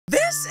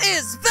This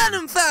is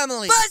Venom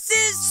family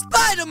versus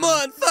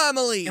Spider-Man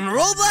family in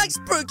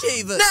Roblox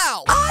Brookhaven.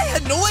 Now, I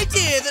had no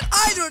idea that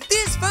either of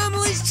these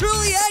families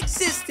truly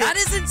existed. That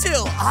is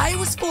until I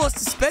was forced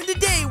to spend a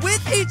day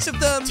with each of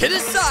them to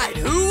decide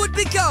who would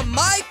become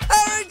my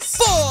parents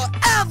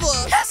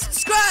forever. Hit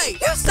subscribe.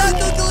 Here's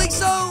Taco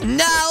Calixo.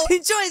 Now,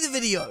 enjoy the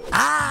video.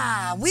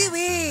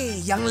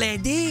 Oui, young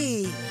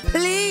lady.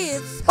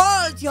 Please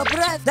hold your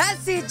breath.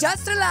 That's it.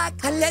 Just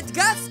relax and let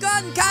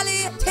Gascon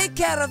Cali take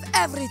care of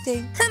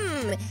everything.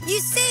 You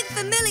seem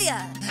familiar.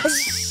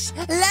 Shh,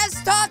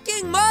 less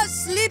talking, more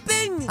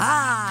sleeping.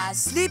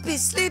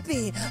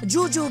 Sleepy.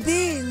 Juju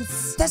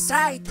beans. That's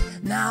right.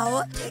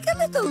 Now, take a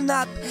little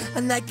nap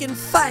and I can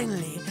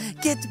finally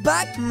get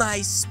back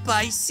my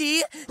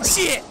spicy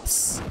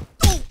chips.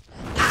 Oh,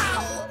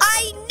 ow.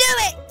 I knew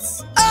it.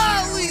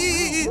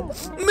 Owie!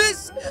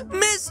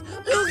 Miss,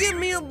 you give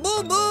me a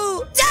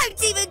boo-boo.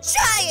 Don't even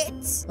try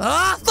it.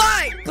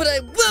 Fine, but I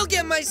will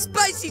get my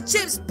spicy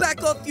chips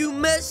back off you,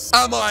 miss.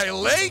 Am I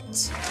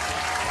late?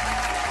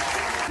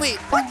 Wait,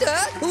 what the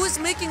heck? Who is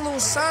making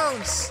those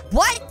sounds?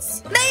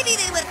 What? Maybe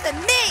they were for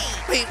me.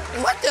 Wait,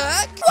 what the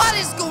heck? What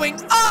is going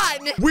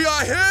on? We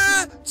are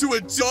here to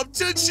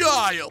adopt a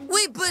child.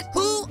 Wait, but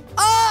who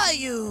are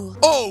you?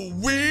 Oh,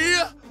 we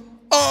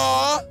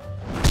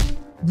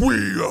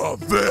are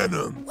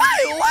Venom.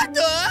 Wait, what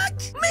the heck?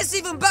 Miss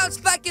even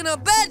bounced back in her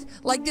bed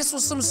like this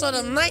was some sort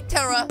of night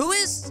terror. Who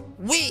is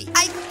we?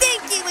 I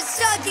think he was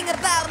talking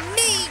about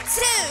me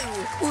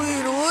too.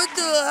 Wait, what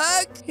the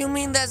heck? You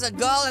mean there's a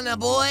girl and a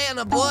boy and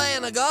a boy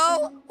and a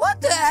girl?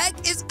 What the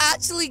heck is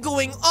actually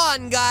going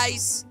on,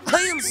 guys?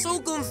 I am so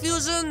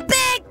confused.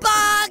 Big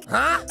Bug!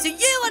 Huh? So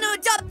you want to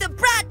adopt a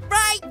brat,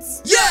 right?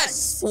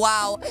 Yes!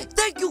 Wow,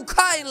 thank you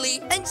kindly.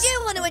 And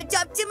you want to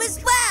adopt him as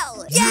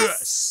well?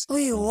 Yes!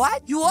 Wait,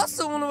 what? You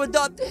also want to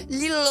adopt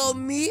little old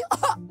me?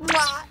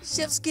 Mwah,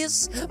 chef's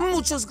kiss.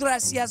 Muchas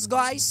gracias,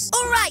 guys.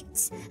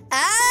 Alright,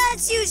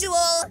 as usual,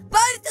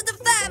 both of the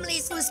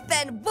families will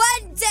spend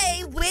one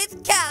day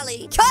with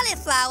Callie.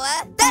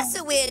 Cauliflower, that's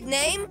a weird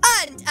name.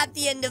 And at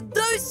the end of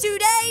those 2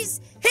 days,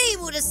 he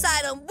will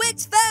decide on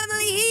which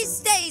family he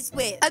stays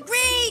with.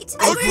 Agreed?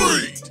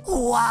 Agreed!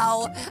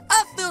 Wow,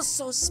 I feel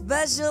so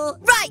special.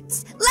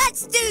 Right,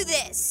 let's do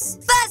this.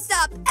 First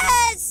up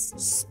is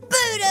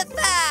SPOODER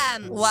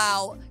fam.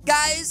 Wow,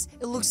 guys,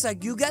 it looks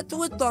like you got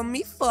to adopt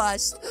me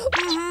first.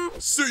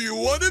 So you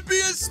want to be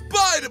a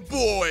spider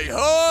boy,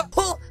 huh?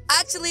 Oh,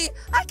 actually,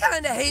 I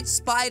kind of hate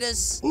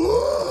spiders.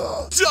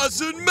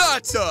 Doesn't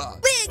matter.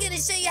 We're going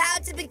to show you how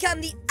to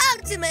become the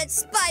ultimate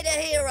spider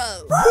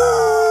hero.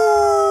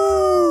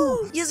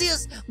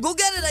 Yes, go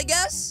get it, I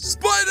guess.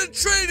 Spider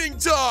training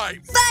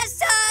time.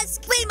 First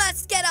task, we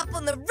must get up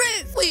on the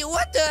roof. Wait,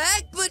 what the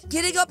heck? But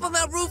getting up on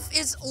that roof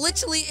is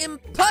literally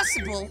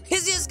impossible.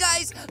 Yes,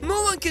 guys,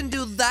 no one can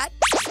do that.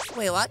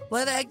 Wait, what?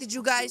 Where the heck did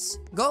you guys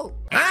go?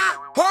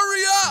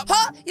 Hurry up.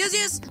 Huh?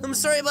 Yes. I'm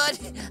sorry, bud.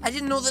 I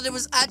didn't know that it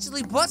was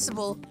actually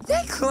possible.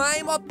 They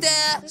climb up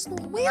there. There's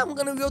no way I'm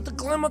gonna be able to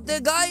climb up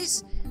there,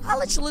 guys. I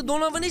literally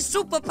don't have any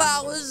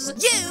superpowers.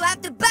 You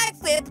have to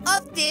backflip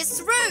off this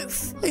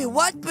roof. Wait,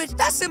 what? But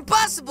that's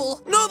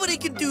impossible. Nobody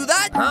can do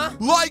that. Huh?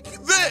 Like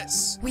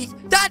this. Wait,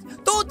 Dad,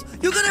 don't.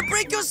 You're gonna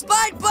break your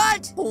spine,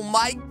 bud. Oh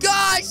my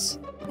gosh.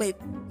 Wait,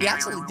 he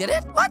actually did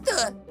it? What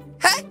the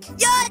heck?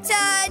 Your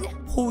turn.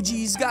 Oh,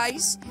 geez,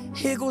 guys.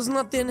 Here goes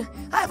nothing.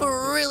 I have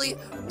a really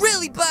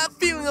bad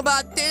feeling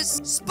about this.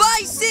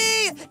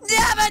 Spicy!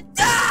 Never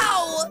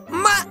down!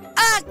 My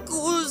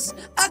ankles!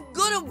 I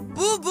got a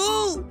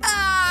boo-boo!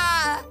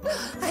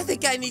 I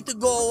think I need to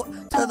go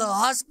to the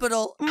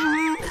hospital.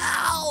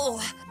 Ow!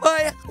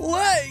 My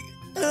leg!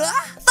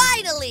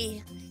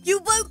 Finally, you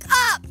woke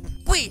up.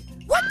 Wait,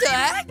 what the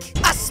heck?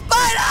 A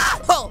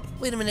spider! Oh,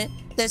 wait a minute.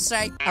 That's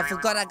right. I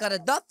forgot I got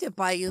adopted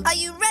by you. Are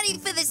you ready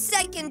for the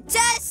second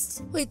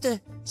test? Wait, the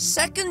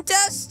second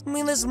test? I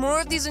mean, there's more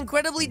of these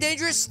incredibly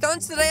dangerous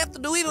stunts that I have to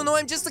do even though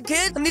I'm just a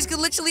kid? And these could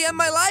literally end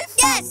my life?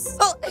 Yes!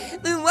 Oh,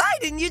 then why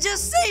didn't you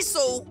just say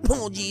so?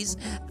 Oh, jeez.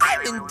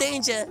 I'm in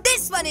danger.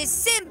 This one is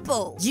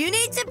simple. You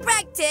need to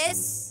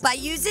practice by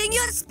using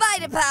your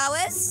spider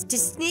powers to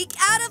sneak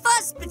out of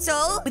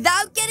hospital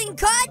without getting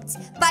caught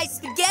by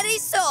spaghetti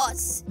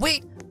sauce.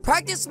 Wait.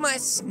 Practice my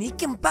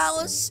sneaking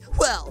powers?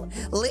 Well,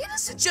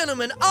 ladies and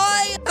gentlemen,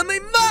 I am a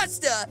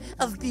master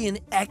of being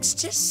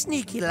extra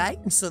sneaky-like,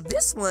 so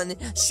this one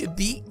should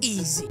be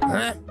easy.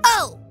 Huh?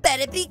 Oh,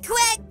 better be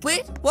quick.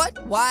 Wait,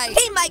 what? Why?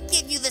 He might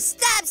give you the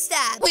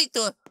stab. Wait,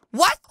 the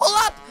what? Hold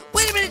up!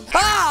 Wait a minute!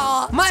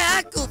 Oh, my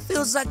ankle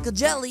feels like a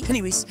jelly.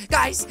 Anyways,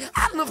 guys,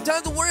 I don't have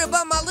time to worry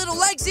about my little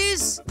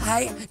legsies.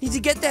 I need to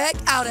get the heck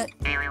out of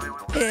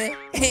here.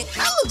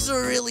 That looks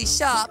really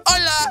sharp.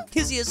 Hola!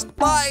 Yes,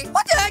 bye.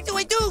 What the heck do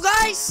I do,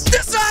 guys?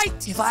 That's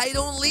right! If I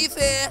don't leave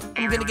here,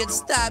 I'm gonna get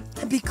stabbed.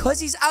 And because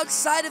he's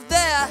outside of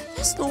there,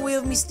 there's no way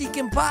of me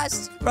sneaking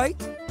past,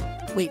 right?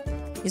 Wait.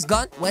 He's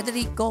gone? Where did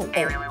he go?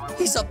 Oh,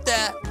 he's up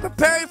there,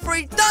 preparing for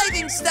a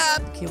diving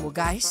stab. Okay, well,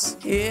 guys,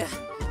 here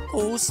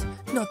goes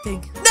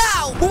nothing.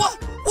 Now!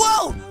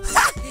 Whoa!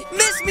 Ha!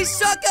 Miss me,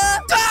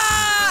 sucker!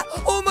 Ah!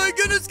 Oh my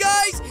goodness,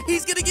 guys!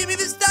 He's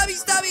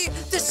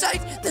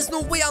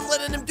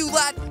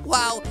that.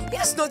 Wow, he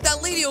just knocked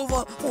that lady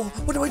over. Oh,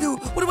 what do I do?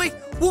 What do I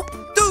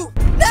do?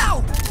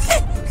 Now!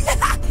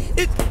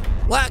 It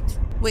worked.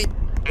 Wait,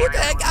 what the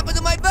heck happened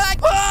to my back?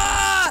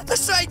 Ah!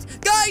 That's right,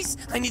 guys!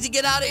 I need to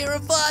get out of here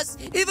fast,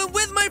 even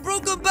with my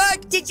broken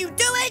back. Did you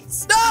do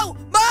it? No!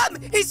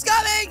 Mom! He's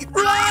coming!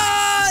 Run!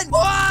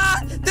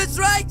 Ah! That's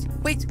right!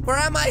 Wait, where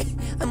am I?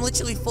 I'm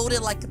literally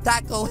folded like a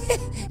taco.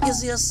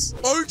 Yes.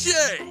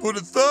 Okay, for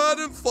the third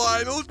and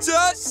final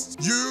test,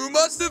 you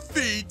must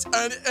defeat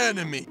an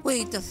enemy.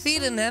 Wait,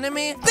 defeat an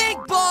enemy? Big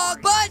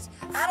Bog! But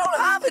I don't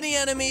have any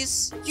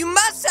enemies. You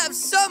must have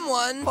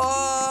someone.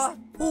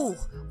 Ooh.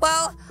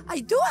 Well,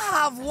 I do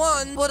have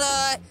one, but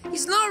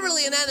he's not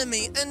really an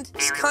enemy, and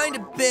he's kind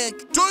of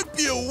big. Don't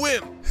be a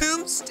wimp.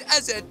 Himst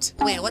as it.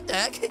 Wait, what the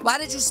heck? Why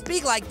did you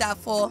speak like that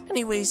for?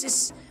 Anyways,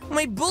 it's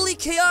my bully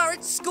KR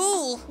at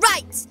school.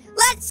 Right,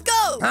 let's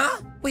go.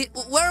 Huh? Wait,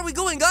 where are we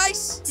going,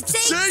 guys? To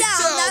take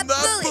down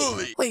that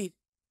bully. Wait,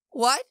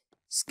 what?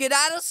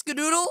 Skedaddle,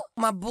 skedoodle?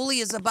 My bully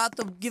is about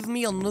to give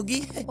me a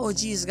noogie? Oh,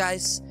 geez,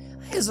 guys.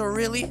 I have a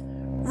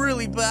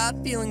really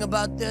bad feeling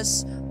about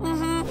this.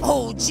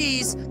 Oh,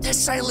 geez.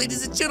 That's right,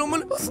 ladies and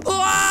gentlemen.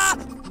 Ah!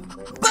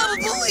 Baba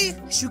Bully!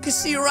 As you can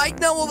see right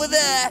now over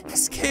there,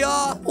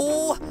 SKR.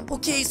 Oh,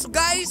 okay, so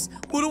guys,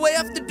 what do I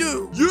have to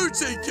do? You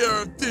take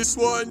care of this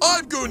one.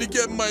 I'm going to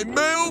get my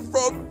mail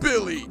from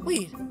Billy.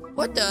 Wait,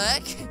 what the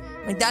heck?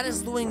 My dad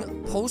is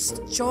doing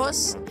post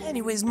chores?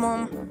 Anyways,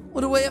 Mom,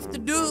 what do I have to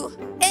do?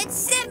 It's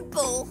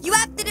simple. You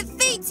have to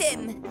defeat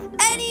him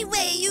any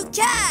way you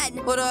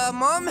can. But,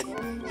 Mom,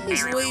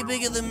 he's way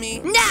bigger than me.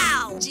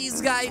 Now!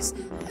 Jeez, guys,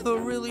 I have a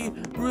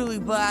really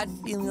bad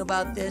feeling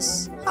about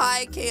this.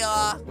 Hi,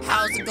 KR.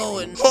 How's it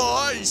going?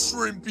 Hi,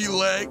 shrimpy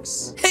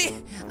legs. Hey,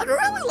 I'd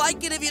really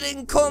like it if you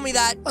didn't call me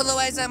that.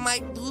 Otherwise, I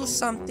might do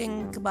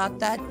something about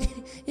that.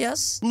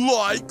 Yes?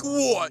 Like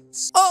what?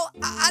 Oh,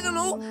 I don't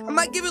know. I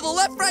might give you the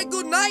left-right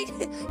good night.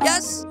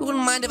 Yes? You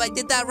wouldn't mind if I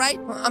did that, right?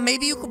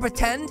 Maybe you could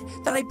pretend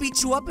that I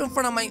beat you up in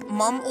front of my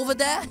mom over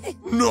there.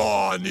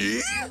 Nani?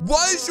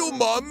 Why is your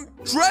mom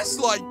dressed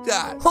like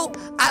that? Oh,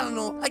 I don't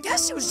know. I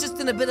guess she was just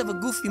in a bit of a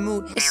goofy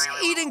mood. Is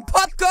she eating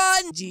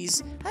popcorn?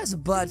 Jeez, I have a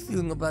bad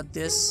feeling about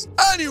this.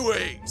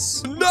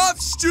 Anyways, enough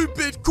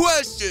stupid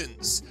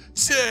questions.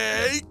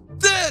 Take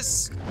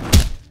this.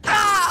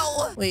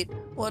 Ow! Wait,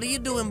 what are you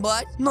doing,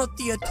 bud? Not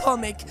the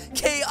atomic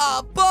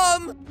KR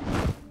bomb.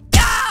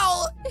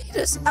 Ow! He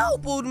just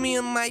elbowed me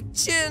in my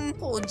chin.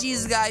 Oh,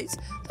 jeez, guys.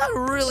 That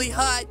really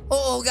hurt.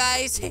 Uh-oh,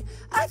 guys.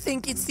 I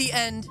think it's the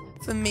end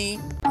for me.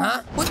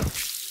 Huh? What?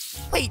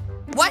 Wait,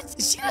 what?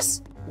 Did she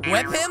just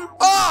whip him?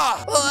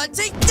 Ah!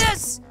 Take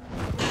this!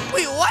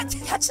 Wait, what?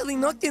 He actually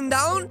knocked him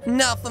down?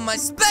 Now for my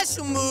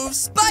special move,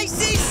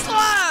 Spicy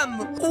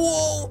Slam!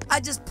 Whoa, I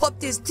just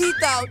popped his teeth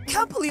out.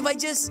 Can't believe I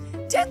just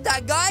did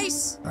that,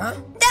 guys. Huh?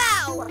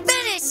 Now,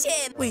 finish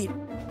him! Wait,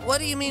 what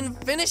do you mean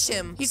finish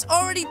him? He's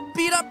already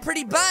beat up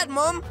pretty bad,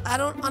 Mom. I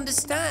don't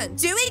understand.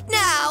 Do it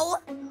now,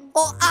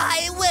 or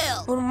I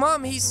will. Well,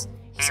 Mom, he's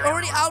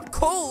already out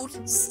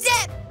cold.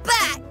 Step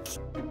back!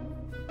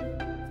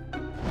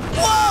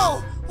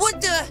 Whoa! What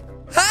the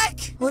heck?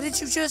 What did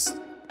you just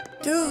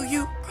do?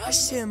 You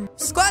crushed him.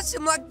 Squash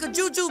him like a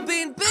juju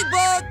bean, Big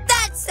Bog.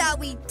 That's how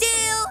we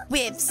deal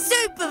with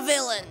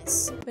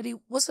supervillains. But he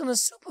wasn't a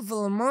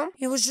supervillain, Mom.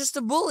 He was just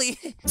a bully.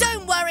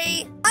 Don't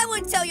worry. I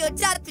won't tell your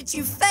dad that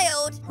you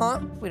failed.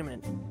 Huh? Wait a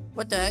minute.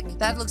 What the heck?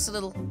 That looks a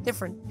little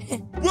different.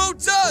 Well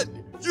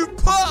done! You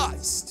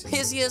passed!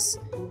 Yes.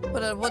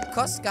 But at what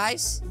cost,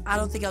 guys? I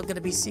don't think I'm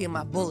gonna be seeing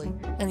my bully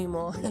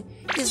anymore.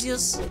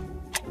 Yes.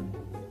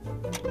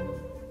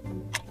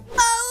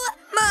 Oh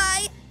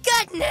my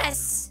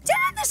goodness!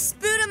 Didn't the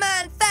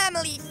SPOODERMAN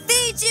family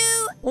feed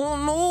you? Oh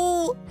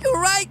no!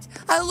 You're right!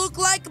 I look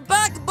like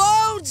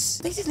backbones!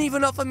 They didn't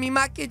even offer me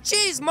mac and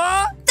cheese,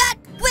 Ma! That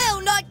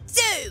will not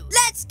do!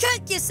 Let's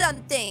cook you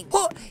something!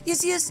 Oh,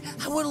 yes,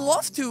 I would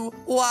love to.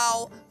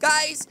 Wow.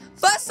 Guys,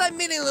 first I'm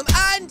meeting them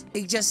and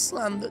they just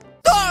slammed the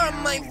door in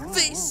my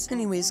face.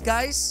 Anyways,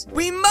 guys,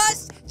 we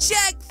must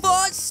check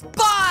for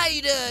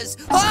spiders.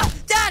 Huh?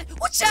 Dad,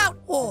 watch out!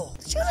 Oh,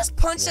 did you just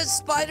punch that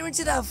spider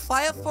into that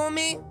fire for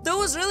me? That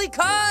was really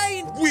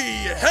kind. We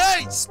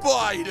hate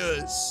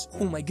spiders!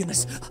 Oh my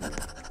goodness.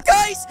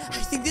 Guys,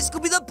 I think this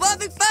could be the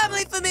perfect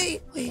family for me.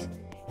 Wait,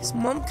 is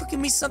Mom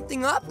cooking me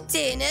something up?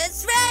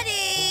 Dinner's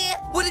ready!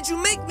 What did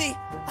you make me?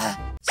 A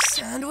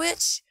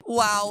sandwich?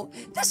 Wow,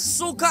 that's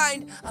so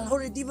kind. I'll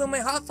hold it deep in my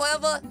heart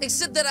forever.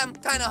 Except that I'm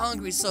kind of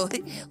hungry, so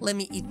let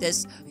me eat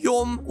this.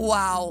 Yum.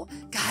 Wow.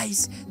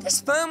 Guys,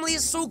 this family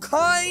is so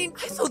kind.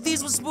 I thought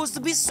these were supposed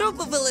to be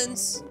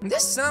supervillains.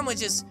 This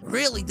sandwich is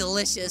really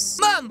delicious.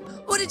 Mom,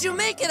 what did you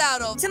make it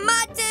out of?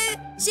 Tomato,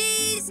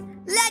 cheese,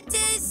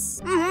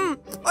 lettuce.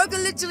 I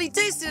can literally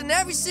taste it in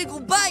every single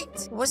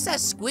bite. What's that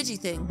squidgy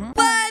thing?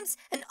 Worms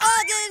and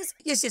organs.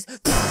 Yes.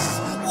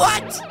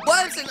 What?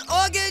 Worms and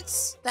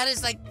organs? That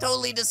is like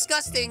totally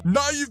disgusting.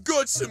 Now you've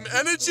got some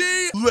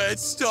energy,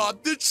 let's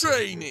start the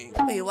training.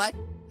 Wait, what?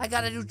 I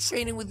gotta do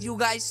training with you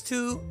guys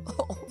too?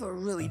 Oh, I have a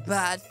really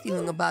bad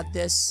feeling about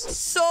this.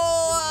 So,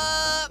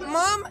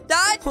 Mom?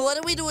 Dad? What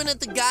are we doing at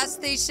the gas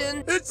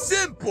station? It's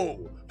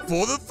simple.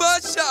 For the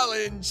first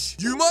challenge,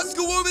 you must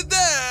go over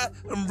there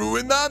and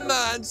ruin that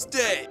man's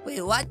day.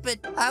 Wait, what? But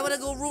I want to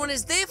go ruin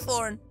his day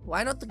for him.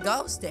 Why not the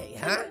girl's day,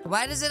 huh?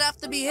 Why does it have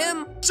to be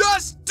him?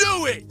 Just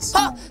do it!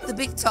 Oh, the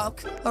big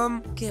talk.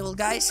 Okay, well,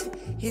 guys,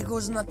 here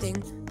goes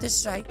nothing.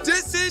 This right.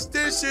 This is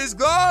dishes,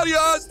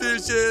 glorious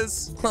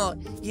dishes. Oh,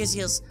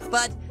 yes.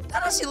 But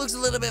that actually looks a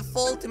little bit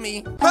full to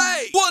me.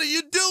 Hey, what are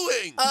you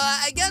doing?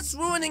 I guess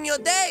ruining your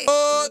day.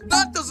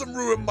 That doesn't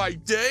ruin my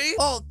day.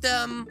 Oh,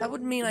 that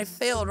would mean I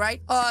failed,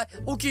 right?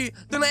 Okay,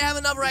 then I have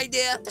another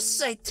idea.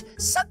 This is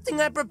something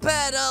I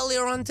prepared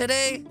earlier on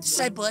today. This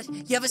right, bud.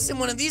 You ever seen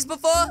one of these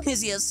before?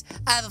 Yes.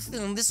 I have a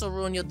feeling this will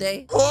ruin your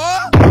day.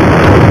 Huh?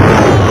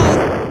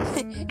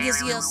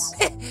 Yes.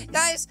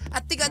 Guys, I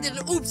think I did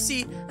an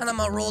oopsie, and I'm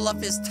gonna roll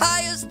up his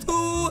tires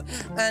too.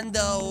 And,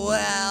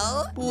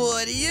 well,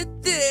 what do you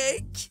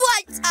think?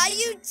 What are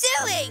you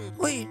doing?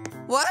 Wait,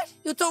 what?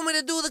 You told me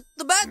to do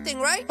the bad thing,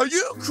 right? Are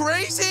you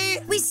crazy?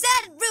 We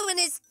said ruin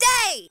his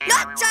day,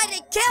 not try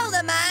to kill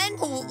the man.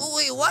 Oh,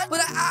 wait, what?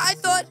 But I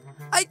thought...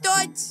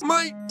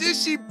 My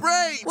dishy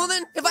brain. Well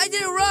then, if I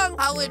did it wrong,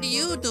 how would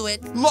you do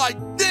it? Like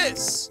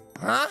this.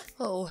 Huh?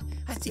 Oh,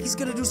 I think he's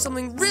gonna do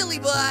something really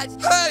bad.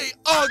 Hey,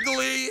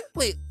 ugly.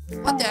 Wait,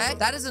 what the heck?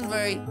 That isn't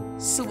very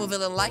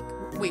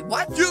supervillain-like. Wait,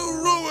 what? You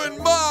ruined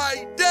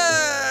my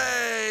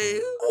day.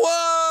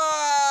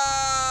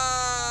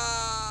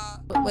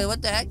 What? Wait,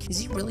 what the heck? Is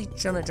he really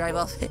trying to drive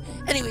off?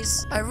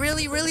 Anyways, I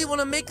really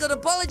want to make an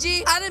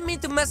apology. I didn't mean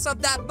to mess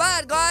up that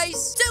bad,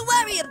 guys. Don't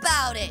worry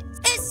about it.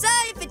 It's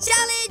time for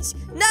challenge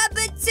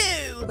number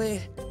 2.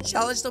 Wait,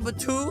 challenge number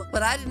 2?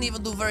 But I didn't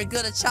even do very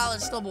good at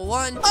challenge number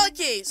 1.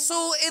 Okay,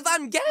 so if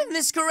I'm getting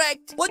this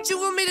correct, what you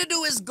want me to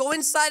do is go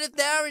inside of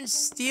there and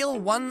steal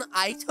one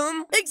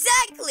item?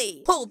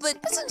 Exactly. Oh, but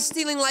isn't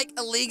stealing like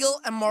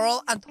illegal,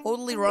 immoral, and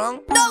totally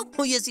wrong? Nope.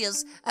 Oh, yes.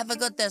 I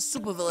forgot they're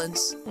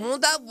supervillains.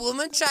 Won't that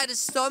woman try to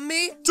stop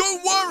me?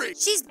 Don't worry.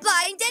 She's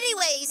blind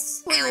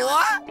anyways. Wait,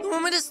 what? You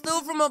want me to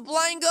steal from a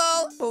blind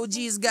girl? Oh,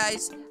 geez,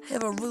 guys. I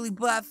have a really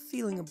bad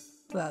feeling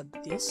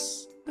about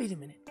this. Wait a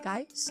minute,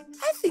 guys.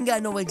 I think I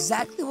know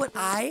exactly what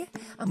I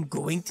am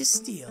going to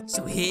steal.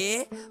 So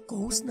here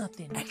goes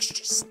nothing.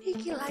 Extra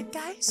sneaky like,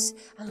 guys.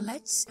 And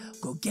let's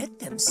go get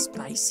them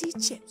spicy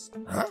chips.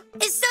 Huh?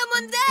 Is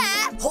someone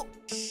there? Oh,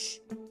 shh.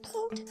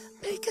 Don't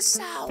make a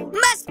sound.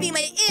 Must be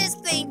my ears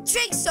playing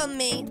tricks on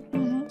me.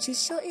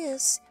 Just your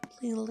ears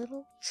playing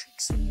little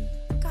tricks on you.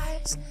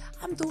 Guys,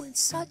 I'm doing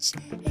such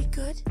a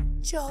good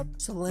job.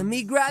 So let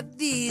me grab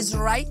these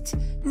right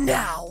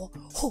now.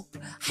 Oh,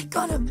 I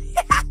got them.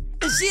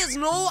 She has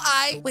no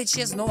eye. Wait,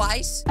 she has no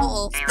eyes?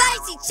 Uh-oh.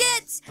 Spicy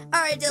chips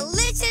are a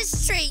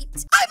delicious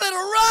treat. I better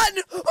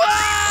run!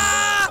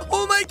 Ah!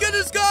 Oh my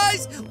goodness,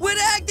 guys! Where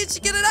the heck did she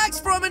get an axe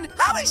from? And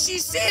how is she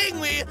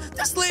seeing me?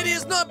 This lady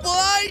is not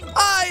blind.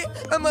 I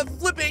am a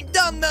flipping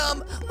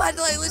dum-dum. Why did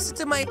I listen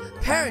to my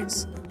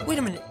parents? Wait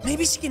a minute.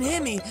 Maybe she can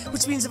hear me,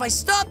 which means if I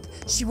stop,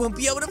 she won't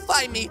be able to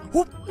find me.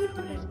 Whoop. Wait a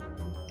minute.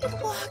 It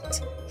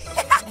worked.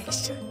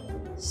 Extra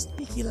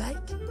sneaky like.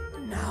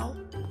 Now,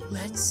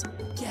 let's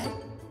get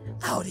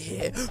out of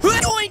here.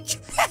 Yoink!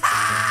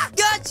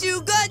 Got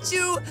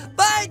you!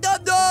 Bye,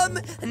 dum-dum!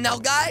 And now,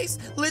 guys,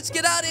 let's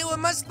get out of here with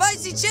my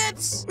spicy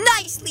chips!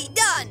 Nicely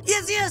done!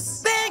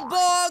 Yes! Big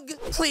bog!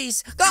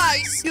 Please,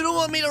 guys, you don't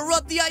want me to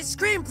rub the ice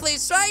cream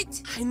place,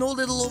 right? I know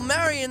little old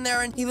Mary in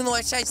there, and even though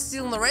I tried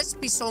stealing the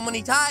recipe so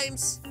many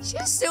times, she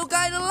still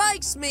kinda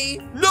likes me.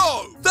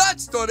 No,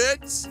 that's not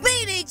it.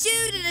 We need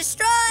you to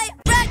destroy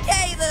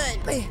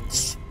Brookhaven! Wait,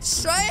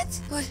 destroy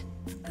it? But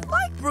I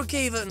like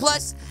Brookhaven.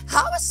 Plus,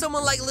 how is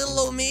someone like little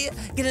old me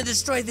gonna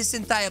destroy this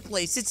entire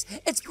place? It's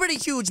pretty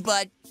huge,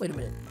 but wait a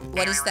minute.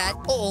 What is that?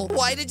 Uh-oh,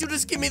 why did you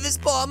just give me this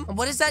bomb?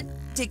 What is that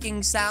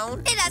ticking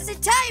sound? It has a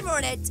timer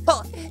on it.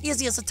 Oh,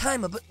 yes, a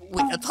timer, but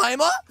wait, a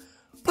timer?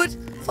 But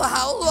for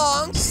how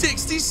long?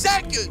 60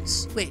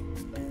 seconds. Wait,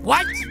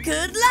 what?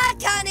 Good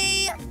luck,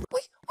 honey.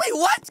 Wait,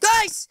 what?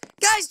 Guys,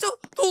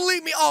 don't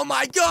leave me. Oh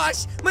my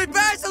gosh, my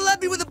parents have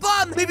left me with a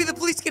bomb. Maybe the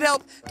police can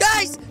help.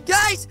 Guys,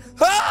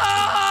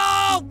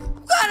 help!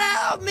 Gotta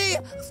help me.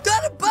 I've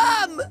got a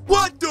bomb.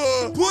 What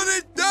the? Put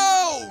it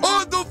down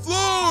on the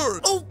floor.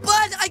 Oh,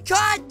 but I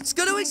can't. It's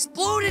gonna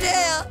explode in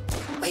here.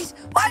 Wait,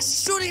 why is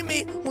she shooting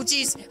me? Oh,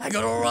 jeez, I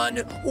gotta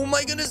run. Oh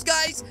my goodness,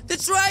 guys,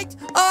 that's right.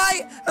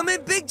 I am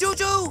in big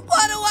juju.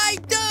 What do I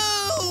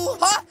do?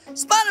 Huh?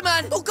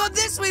 Spider-Man, don't come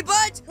this way,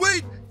 bud.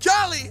 Wait,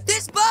 Callie!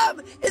 This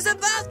bomb is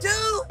about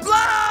to blow!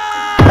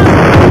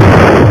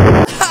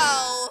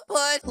 Ow!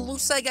 But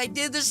looks like I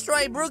did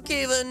destroy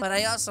Brookhaven, but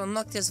I also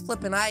knocked his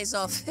flipping eyes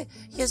off.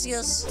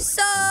 Yes.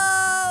 So,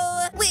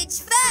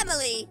 which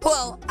family?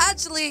 Well,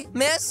 actually,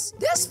 miss,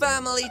 this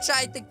family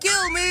tried to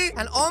kill me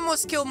and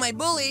almost killed my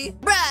bully.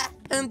 Bruh.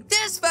 And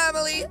this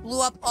family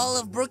blew up all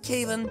of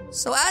Brookhaven.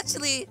 So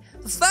actually,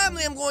 the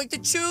family I'm going to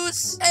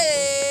choose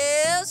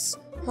is...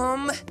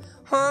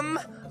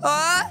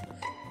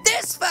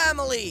 this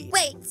family!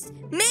 Wait,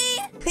 me?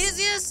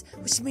 Yes,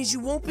 which means you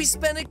won't be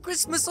spending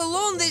Christmas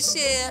alone this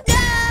year. No!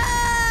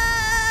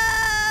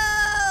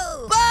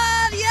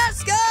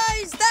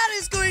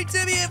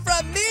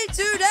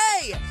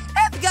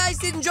 guys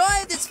did enjoy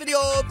this video,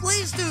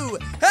 please do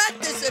hit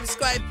the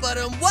subscribe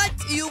button. What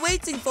are you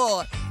waiting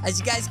for? As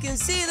you guys can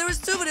see, there is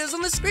 2 videos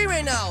on the screen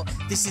right now.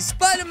 This is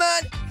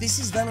Spider-Man, this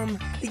is Venom.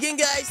 Again,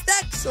 guys,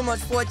 thanks so much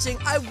for watching.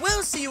 I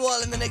will see you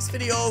all in the next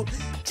video.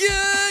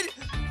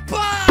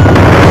 Goodbye!